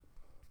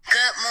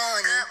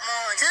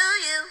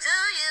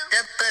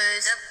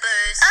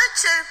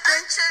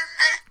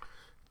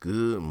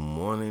Good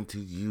morning to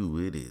you.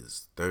 It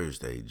is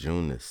Thursday,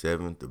 June the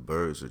 7th. The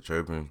birds are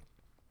chirping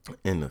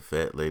and the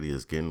fat lady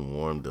is getting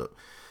warmed up.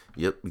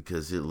 Yep,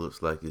 because it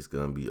looks like it's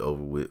going to be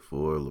over with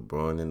for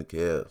LeBron and the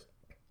Cavs.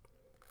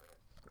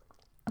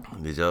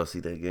 Did y'all see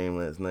that game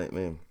last night,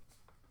 man?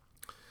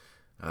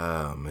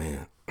 Ah,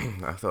 man.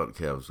 I thought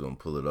the Cavs was going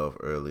to pull it off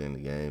early in the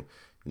game.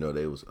 You know,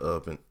 they was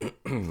up and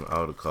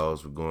all the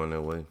calls were going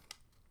their way.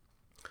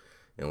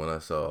 And when I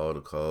saw all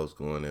the calls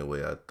going their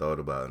way, I thought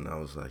about it and I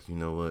was like, you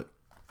know what?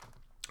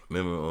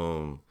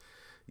 Remember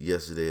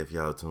yesterday, if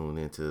y'all tuned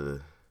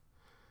into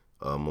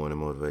the morning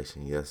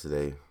motivation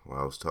yesterday, where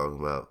I was talking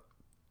about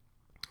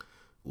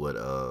what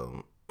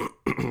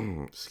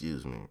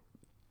excuse me,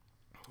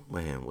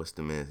 man, what's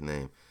the man's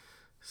name?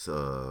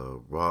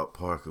 So Rob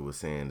Parker was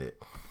saying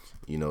that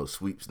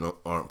sweeps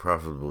aren't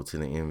profitable to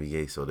the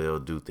NBA, so they'll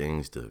do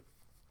things to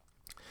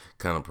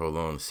kind of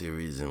prolong the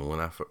series. And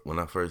when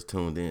I first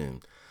tuned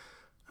in,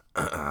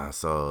 I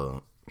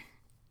saw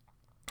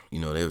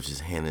they was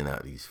just handing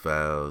out these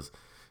fouls.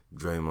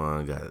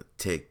 Draymond got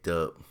ticked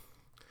up.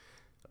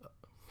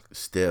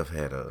 Steph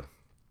had a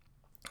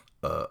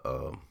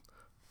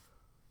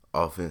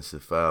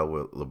offensive foul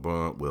where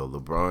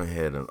LeBron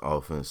had an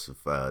offensive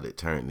foul that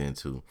turned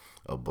into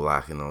a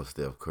blocking on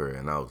Steph Curry,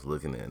 and I was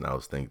looking at it and I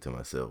was thinking to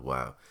myself,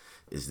 wow,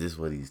 is this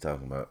what he's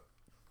talking about?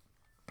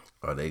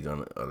 Are they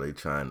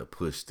trying to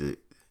push the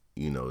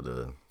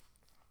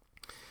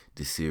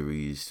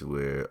series to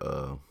where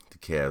the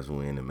Cavs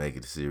win and make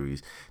it a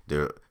series?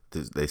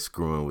 They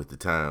screwing with the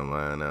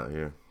timeline out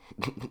here.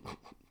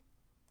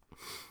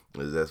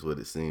 That's what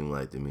it seemed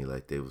like to me,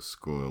 like they was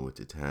screwing with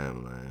the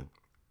timeline.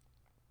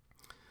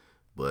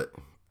 But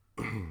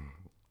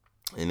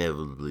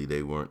inevitably,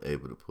 they weren't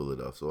able to pull it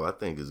off. So I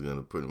think it's going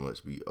to pretty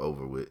much be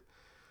over with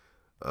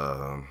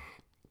after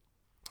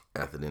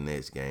the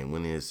next game.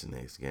 When is the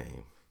next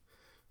game?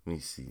 Let me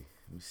see.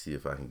 Let me see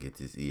if I can get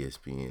this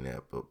ESPN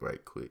app up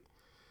right quick.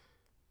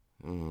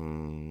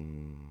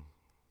 Nah.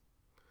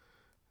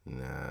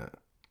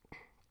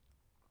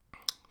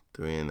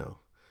 3-0.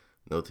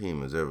 No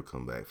team has ever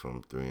come back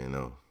from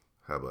 3-0.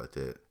 How about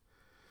that?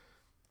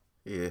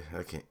 Yeah,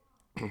 I can't.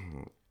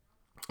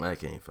 I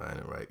can't find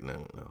it right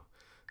now. No,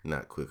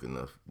 not quick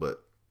enough.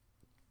 But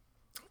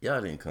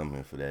y'all didn't come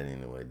here for that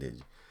anyway, did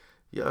you?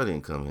 Y'all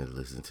didn't come here to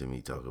listen to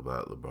me talk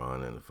about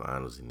LeBron and the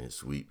finals and this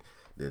sweep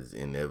that is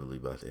inevitably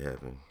about to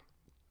happen.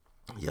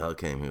 Y'all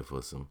came here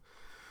for some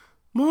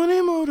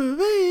morning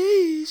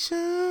motivation.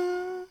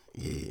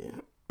 Yeah.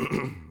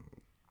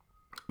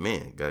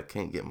 Man, God,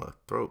 can't get my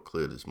throat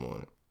clear this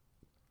morning.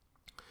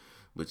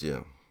 But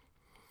yeah,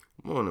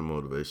 morning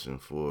motivation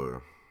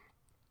for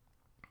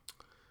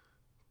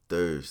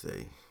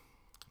Thursday,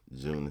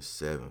 June the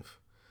 7th.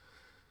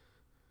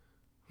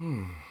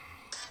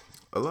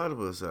 A lot of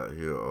us out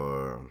here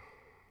are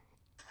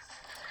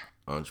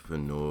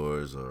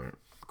entrepreneurs or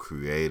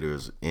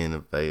creators,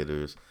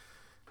 innovators,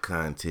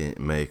 content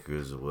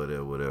makers, or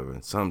whatever.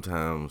 And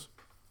sometimes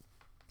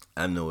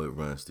I know it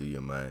runs through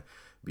your mind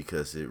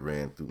because it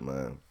ran through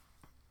mine.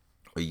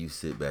 Or you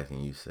sit back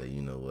and you say,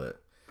 you know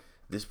what?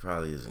 This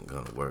probably isn't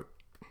going to work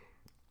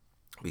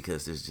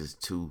because there's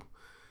just too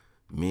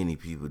many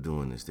people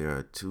doing this. There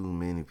are too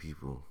many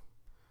people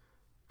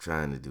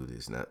trying to do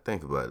this. Now,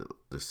 think about it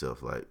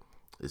yourself, like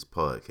this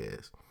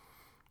podcast.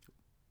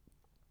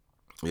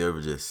 You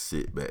ever just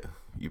sit back?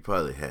 You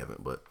probably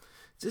haven't, but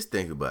just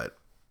think about it.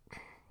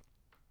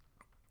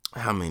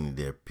 How many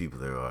people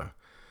there are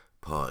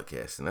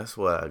podcasting. That's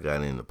why I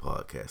got into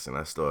podcasting.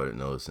 I started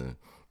noticing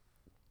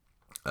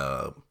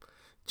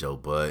Joe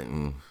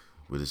Budden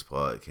with his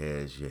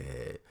podcast. You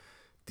had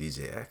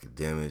DJ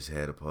Academics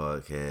had a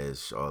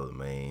podcast.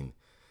 Charlemagne,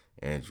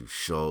 Andrew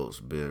Schultz,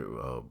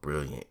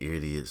 Brilliant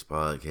Idiots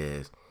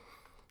podcast.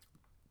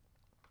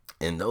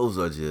 And those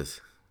are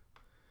just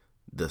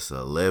the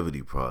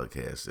celebrity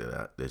podcasts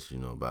that you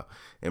know about.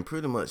 And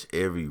pretty much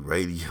every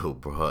radio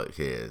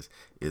broadcast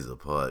is a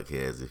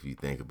podcast if you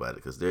think about it,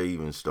 because they're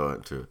even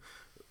starting to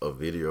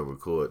video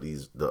record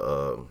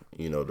the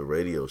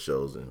radio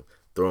shows and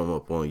throw them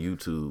up on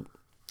YouTube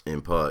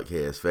in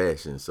podcast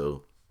fashion,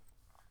 so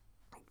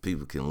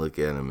people can look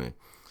at them and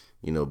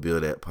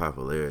build that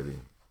popularity.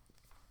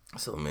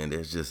 So man,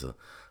 there's just a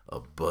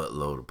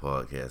buttload of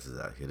podcasters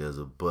out here. There's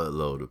a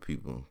buttload of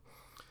people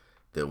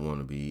that want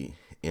to be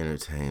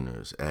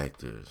entertainers,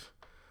 actors,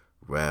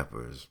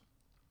 rappers,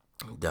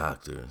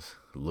 doctors,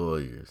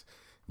 lawyers,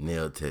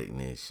 nail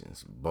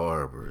technicians,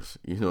 barbers.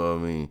 You know what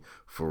I mean?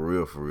 For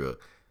real.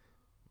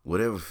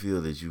 Whatever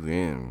field that you're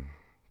in,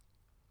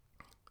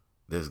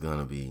 there's going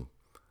to be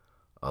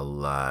a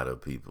lot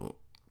of people,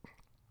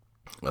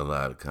 a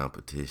lot of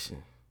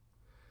competition.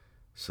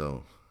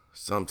 So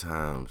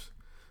sometimes,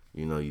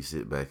 you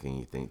sit back and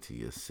you think to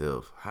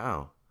yourself,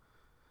 how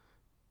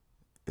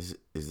is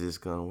this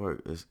going to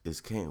work? This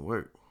can't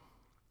work.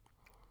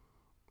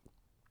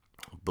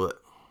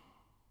 But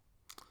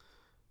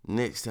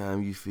next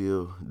time you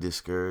feel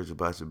discouraged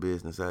about your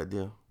business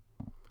idea,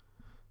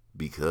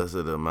 because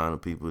of the amount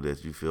of people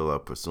that you feel are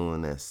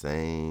pursuing that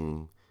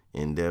same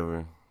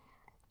endeavor,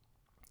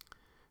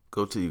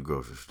 Go to your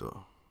grocery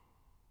store.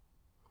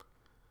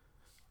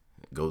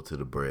 Go to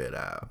the bread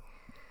aisle.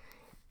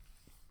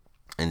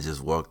 And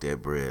just walk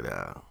that bread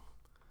aisle.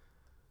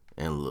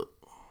 And look.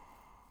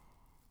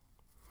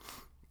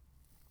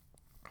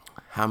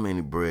 How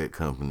many bread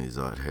companies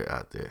are there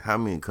out there? How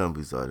many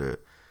companies are there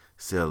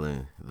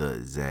selling the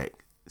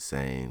exact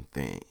same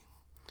thing?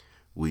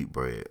 Wheat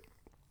bread,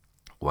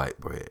 white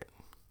bread,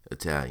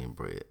 Italian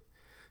bread,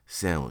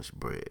 sandwich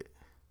bread,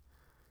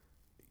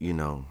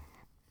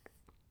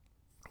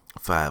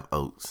 5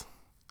 oats.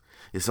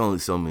 It's only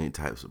so many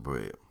types of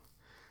bread.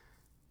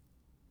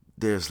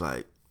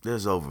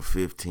 There's over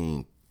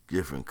 15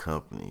 different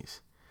companies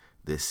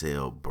that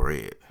sell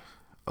bread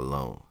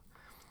alone.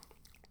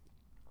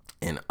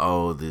 And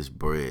all this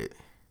bread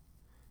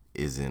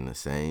is in the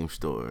same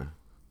store,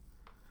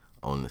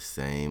 on the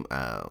same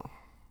aisle.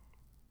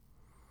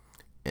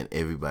 And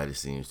everybody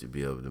seems to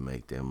be able to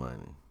make their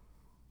money.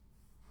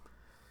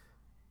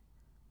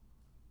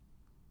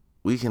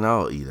 We can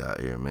all eat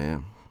out here,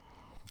 man.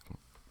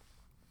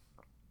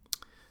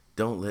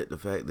 Don't let the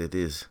fact that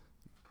it's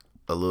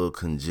a little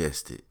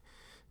congested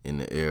in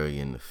the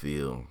area, in the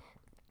field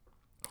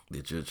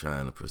that you're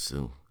trying to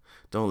pursue,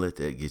 don't let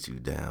that get you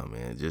down,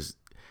 man. Just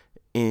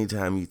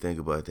anytime you think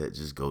about that,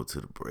 just go to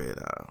the bread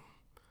aisle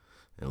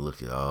and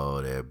look at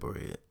all that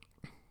bread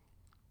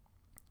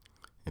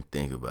and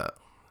think about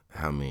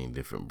how many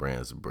different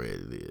brands of bread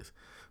it is.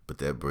 But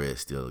that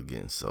bread's still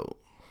getting sold.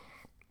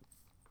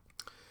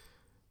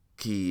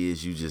 Key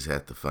is you just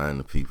have to find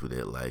the people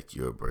that like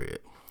your bread.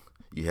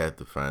 You have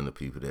to find the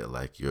people that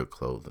like your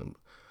clothing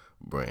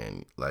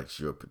brand, likes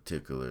your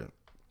particular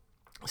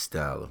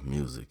style of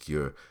music,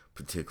 your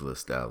particular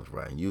style of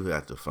writing. You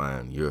have to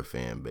find your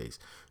fan base,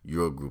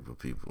 your group of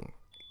people.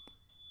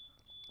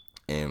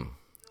 And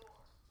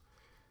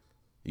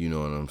you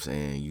know what I'm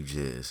saying? You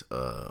just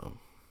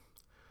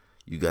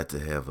you got to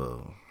have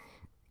a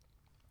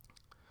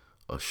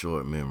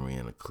short memory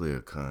and a clear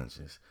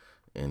conscience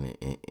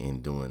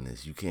in doing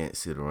this. You can't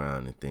sit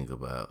around and think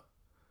about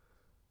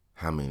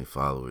how many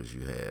followers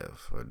you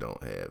have or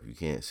don't have. You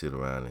can't sit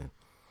around and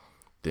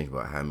think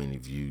about how many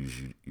views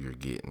you're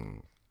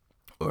getting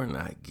or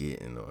not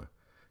getting, or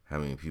how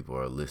many people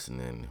are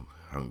listening,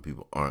 how many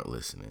people aren't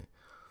listening.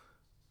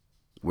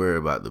 Worry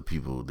about the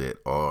people that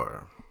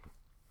are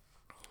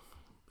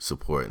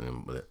supporting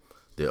them, but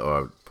that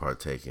are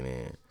partaking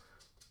in,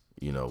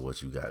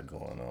 what you got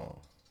going on.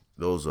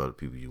 Those are the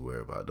people you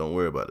worry about. Don't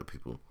worry about the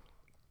people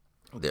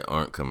that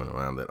aren't coming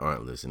around, that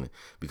aren't listening,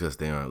 because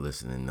they aren't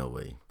listening no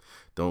way.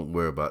 Don't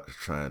worry about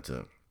trying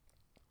to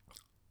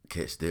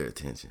catch their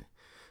attention,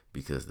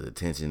 because the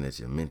attention that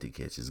you're meant to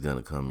catch is going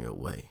to come your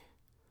way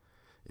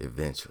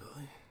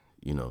eventually.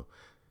 You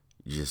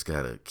just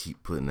got to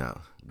keep putting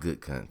out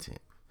good content,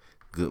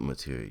 good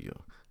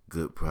material,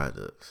 good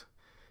products,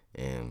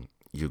 and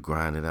you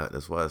grind it out.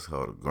 That's why it's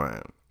called a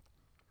grind.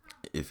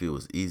 If it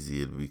was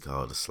easy, it'd be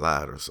called a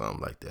slide or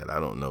something like that. I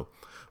don't know.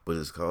 But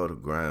it's called a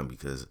grind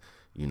because,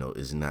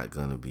 it's not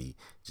going to be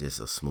just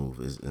a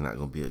smooth, it's not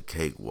going to be a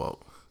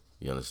cakewalk.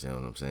 You understand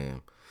what I'm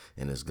saying?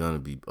 And there's going to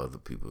be other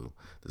people.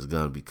 There's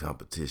going to be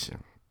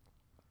competition.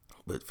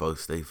 But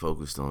folks, stay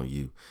focused on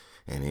you.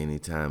 And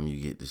anytime you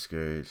get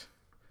discouraged,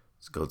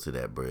 just go to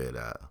that bread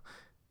aisle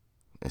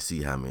and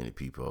see how many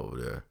people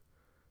over there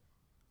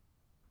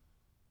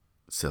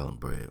selling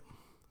bread.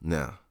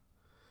 Now,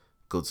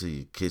 go to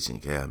your kitchen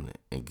cabinet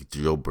and get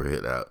your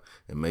bread out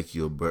and make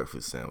you a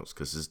breakfast sandwich,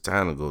 because it's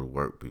time to go to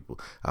work, people.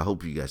 I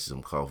hope you got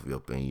some coffee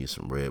up in you,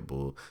 some Red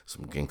Bull,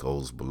 some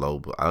Ginkgo's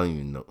biloba. I don't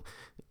even know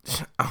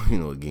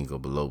what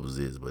ginkgo bilobas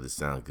is, but it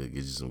sounds good.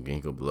 Get you some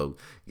ginkgo biloba.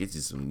 Get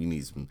you some. You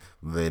need some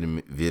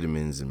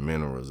vitamins and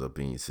minerals up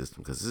in your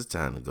system, because it's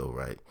time to go,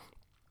 right?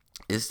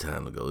 It's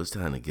time to go. It's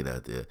time to get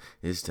out there.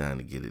 It's time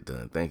to get it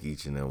done. Thank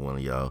each and every one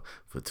of y'all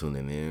for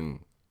tuning in.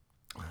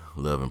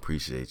 Love and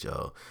appreciate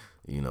y'all.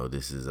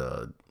 This is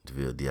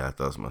DeVille D. I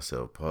Thoughts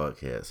Myself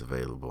podcast,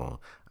 available on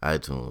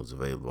iTunes,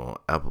 available on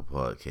Apple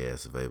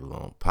Podcasts, available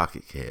on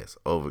Pocket Cast,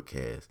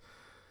 Overcast.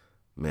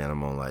 Man,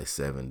 I'm on like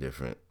 7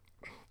 different.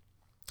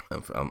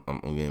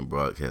 I'm getting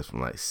broadcast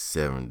from like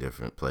 7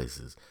 different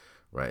places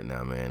right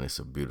now, man. It's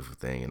a beautiful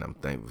thing, and I'm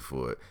thankful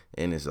for it.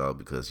 And it's all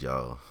because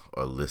y'all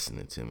are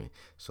listening to me.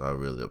 So I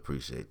really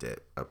appreciate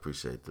that. I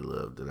appreciate the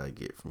love that I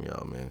get from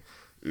y'all, man.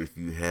 If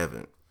you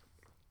haven't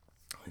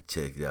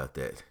checked out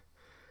that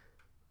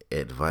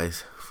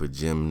Advice for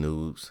Gym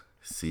Noobs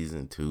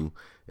Season 2,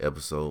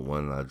 Episode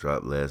 1 I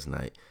dropped last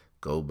night,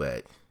 go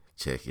back,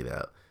 check it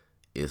out.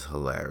 It's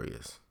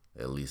hilarious.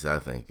 At least I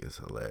think it's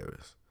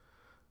hilarious.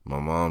 My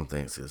mom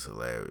thinks it's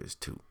hilarious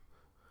too.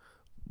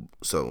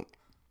 So,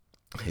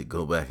 hey,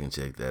 go back and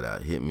check that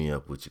out. Hit me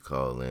up with your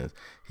call-ins.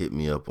 Hit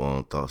me up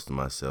on Thoughts to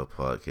Myself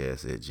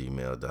Podcast at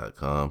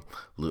gmail.com.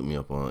 Look me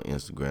up on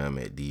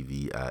Instagram at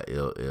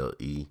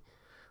DVILLE_DI.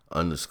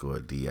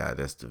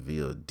 That's the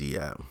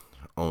VLDI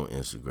on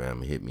Instagram,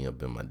 and hit me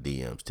up in my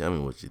DMs. Tell me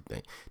what you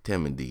think. Tell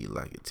me, do you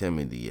like it? Tell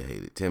me, do you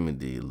hate it? Tell me,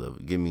 do you love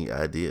it? Give me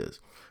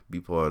ideas. Be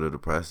part of the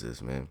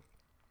process, man.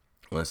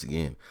 Once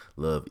again,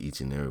 love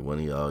each and every one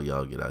of y'all.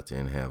 Y'all get out there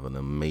and have an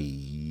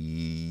amazing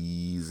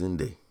amazing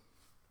day.